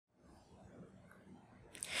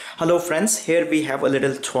Hello friends, here we have a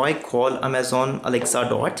little toy called Amazon Alexa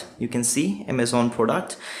Dot. You can see Amazon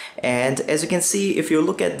product, and as you can see, if you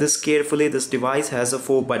look at this carefully, this device has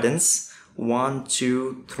four buttons, 1,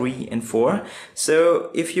 2, 3 and 4.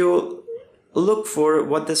 So if you look for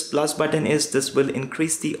what this plus button is, this will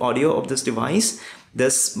increase the audio of this device.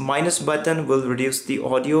 This minus button will reduce the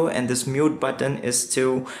audio, and this mute button is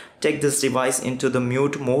to take this device into the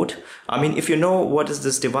mute mode. I mean, if you know what is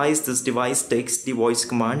this device takes the voice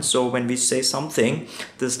command. So when we say something,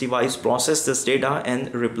 this device processes this data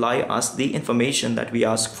and reply us the information that we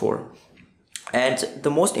ask for. And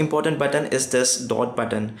the most important button is this dot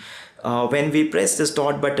button. When we press this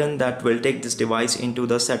dot button, that will take this device into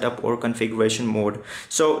the setup or configuration mode.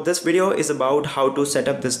 So this video is about how to set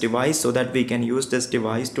up this device so that we can use this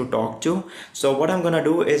device to talk to. So what I'm gonna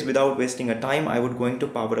do is, without wasting a time, I would going to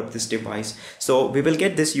power up this device. So we will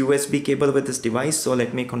get this USB cable with this device. So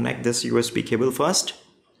let me connect this USB cable first.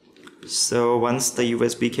 So once the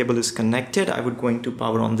USB cable is connected, I would going to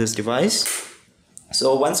power on this device.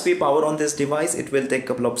 So once we power on this device, it will take a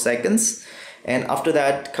couple of seconds, and after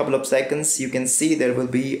that couple of seconds, you can see there will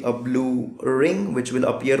be a blue ring which will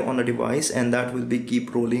appear on the device, and that will be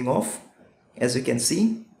keep rolling off. As you can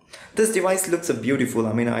see, this device looks beautiful.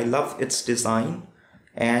 I mean, I love its design,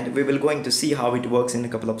 and we will going to see how it works in a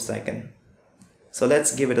couple of seconds. So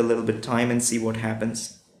let's give it a little bit time and see what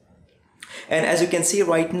happens. And as you can see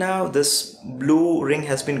right now, this blue ring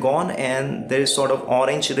has been gone, and there is sort of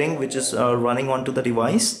orange ring which is running onto the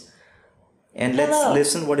device. And let's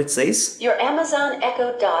listen what it says. Your Amazon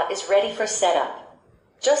Echo Dot is ready for setup.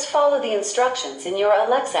 Just follow the instructions in your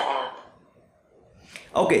Alexa app.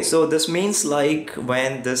 Okay, so this means like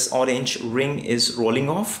when this orange ring is rolling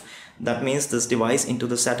off, that means this device into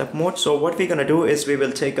the setup mode. So what we're gonna do is we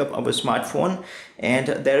will take up our smartphone, and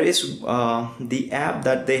there is the app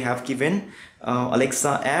that they have given,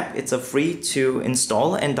 Alexa app. It's a free to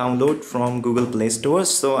install and download from Google Play Store.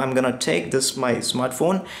 So I'm gonna take this my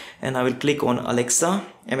smartphone and I will click on Alexa,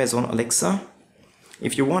 Amazon Alexa.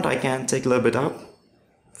 If you want, I can take a little bit up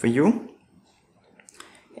for you.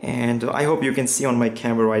 And I hope you can see on my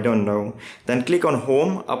camera, I don't know. Then click on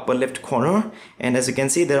home, upper left corner, and as you can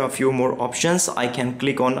see, there are a few more options. I can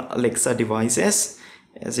click on Alexa devices,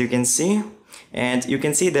 as you can see, and you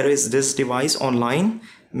can see there is this device online.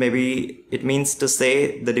 Maybe it means to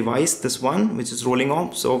say the device, this one which is rolling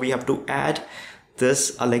off. So we have to add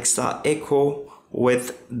this Alexa Echo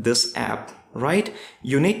with this app, right?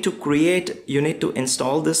 You need to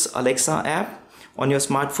install this Alexa app on your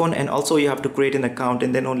smartphone, and also you have to create an account,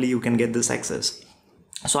 and then only you can get this access.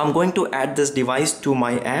 So I'm going to add this device to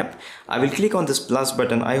my app. I will click on this plus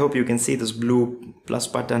button. I hope you can see this blue plus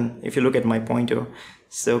button if you look at my pointer.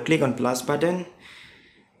 So click on plus button,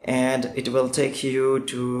 and it will take you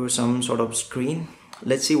to some sort of screen.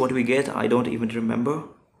 Let's see what we get. I don't even remember.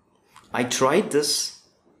 I tried this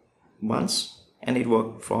once and it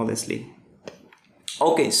worked flawlessly.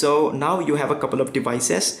 Okay, so now you have a couple of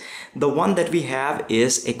devices. The one that we have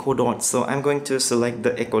is Echo Dot. So I'm going to select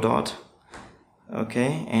the Echo Dot.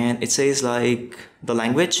 Okay, and it says like the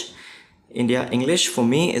language, India English for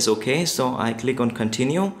me is okay. So I click on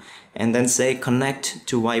continue and then say connect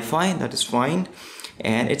to Wi-Fi. That is fine.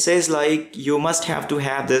 And it says like you must have to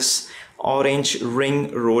have this orange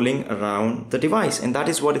ring rolling around the device, and that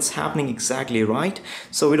is what is happening exactly, right?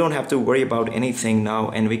 So we don't have to worry about anything now,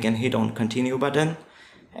 and we can hit on continue button,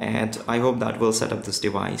 and I hope that will set up this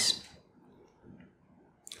device.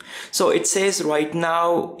 So it says right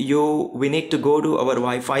now we need to go to our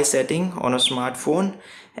Wi-Fi setting on a smartphone,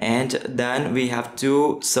 and then we have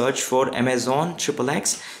to search for Amazon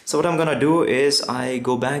XXX. So what I'm gonna do is I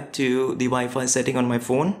go back to the Wi-Fi setting on my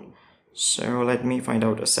phone. So let me find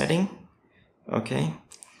out a setting. Okay,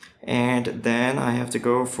 and then I have to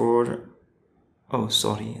go for, oh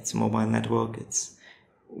sorry, it's mobile network, it's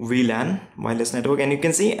VLAN, wireless network, and you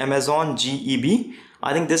can see Amazon GEB.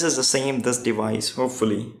 I think this is the same, this device,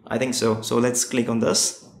 hopefully, I think so. So let's click on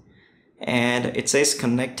this, and it says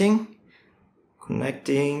connecting.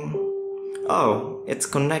 Oh, it's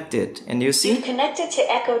connected, and you see? You've connected to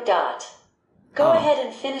Echo Dot. Go ahead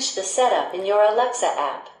and finish the setup in your Alexa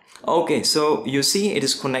app. Okay, so you see it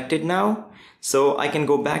is connected now. So I can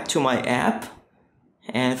go back to my app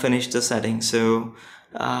and finish the setting. So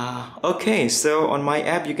okay, so on my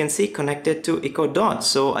app you can see connected to Echo Dot.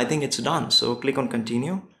 So I think it's done. So click on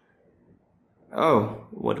continue. Oh,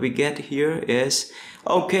 what we get here is,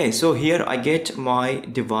 okay, so here I get my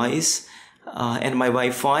device and my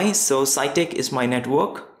Wi-Fi. So Cytec is my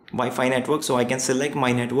network, Wi-Fi network. So I can select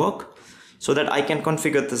my network so that I can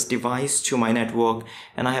configure this device to my network,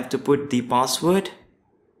 and I have to put the password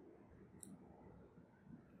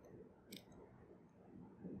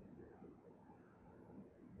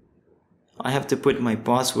I have to put my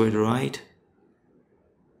password, right?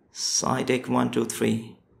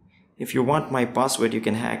 Sidek123. If you want my password, you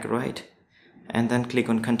can hack, right? And then click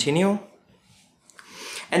on continue.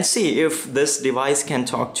 And see if this device can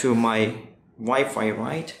talk to my Wi-Fi,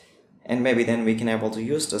 right? And maybe then we can able to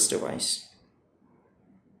use this device.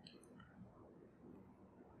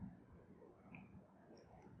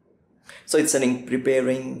 So it's saying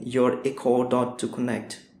preparing your Echo Dot to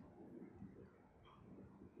connect.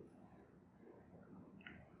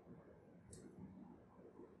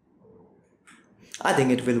 I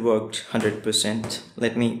think it will work 100%.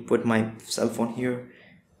 Let me put my cell phone here.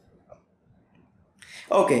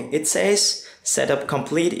 Okay, it says setup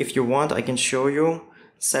complete. If you want, I can show you.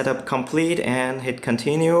 Setup complete and hit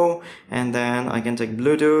continue, and then I can take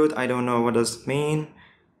Bluetooth. I don't know what does it mean.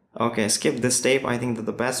 Okay, skip this step. I think that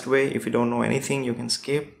the best way, if you don't know anything, you can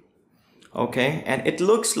skip. Okay, and it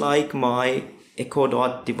looks like my Echo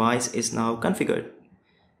Dot device is now configured.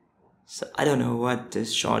 So I don't know what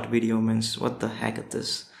this short video means, what the heck is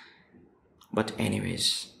this. But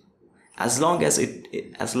anyways, as long as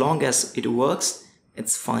it works,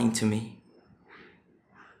 it's fine to me.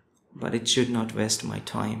 But it should not waste my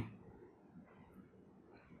time.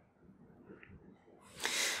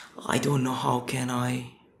 I don't know how can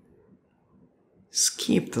I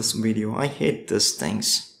skip this video. I hate these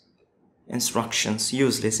things. Instructions,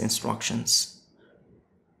 useless instructions.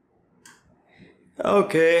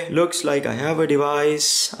 Okay, looks like I have a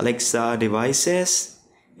device, Alexa devices.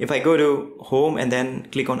 If I go to home and then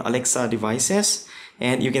click on Alexa devices,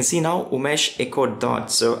 and you can see now Umesh Echo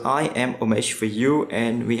Dot. So I am Umesh for you,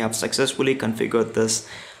 and we have successfully configured this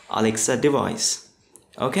Alexa device.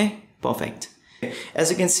 Okay, perfect. As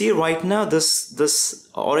you can see right now, this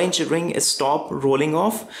orange ring is stopped rolling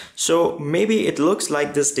off. So maybe it looks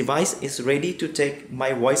like this device is ready to take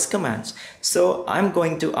my voice commands. So I'm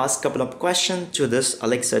going to ask a couple of questions to this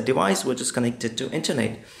Alexa device which is connected to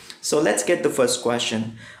internet. So let's get the first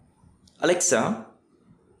question. Alexa,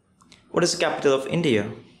 what is the capital of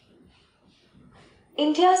India?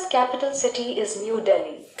 India's capital city is New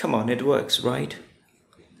Delhi. Come on, it works, right?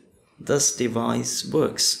 This device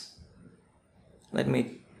works. Let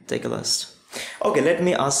me take a list. Okay, let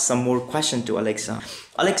me ask some more questions to Alexa.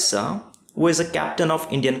 Alexa, who is the captain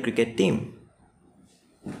of Indian cricket team?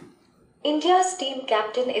 India's team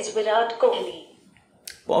captain is Virat Kohli.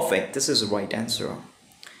 Perfect, this is the right answer.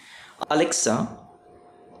 Alexa,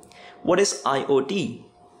 what is IoT?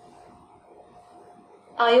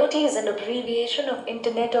 IoT is an abbreviation of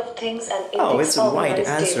Internet of Things and Oh, it's the right Organized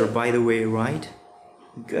answer, Data. by the way, right?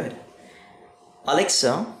 Good.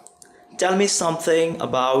 Alexa, tell me something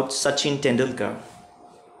about Sachin Tendulkar.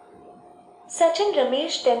 Sachin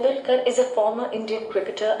Ramesh Tendulkar is a former Indian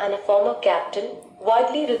cricketer and a former captain,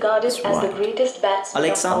 widely regarded That's as the right. greatest batsman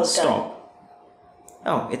Alexa, of all time. stop.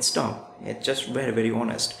 Oh, it stopped. It's just very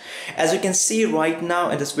honest. As you can see right now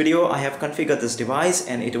in this video, I have configured this device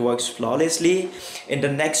and it works flawlessly. In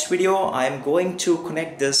the next video, I am going to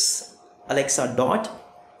connect this Alexa Dot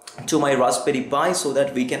to my Raspberry Pi so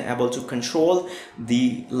that we can able to control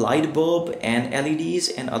the light bulb and LEDs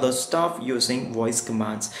and other stuff using voice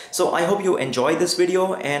commands. So I hope you enjoyed this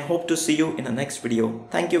video and hope to see you in the next video.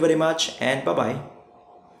 Thank you very much and bye-bye.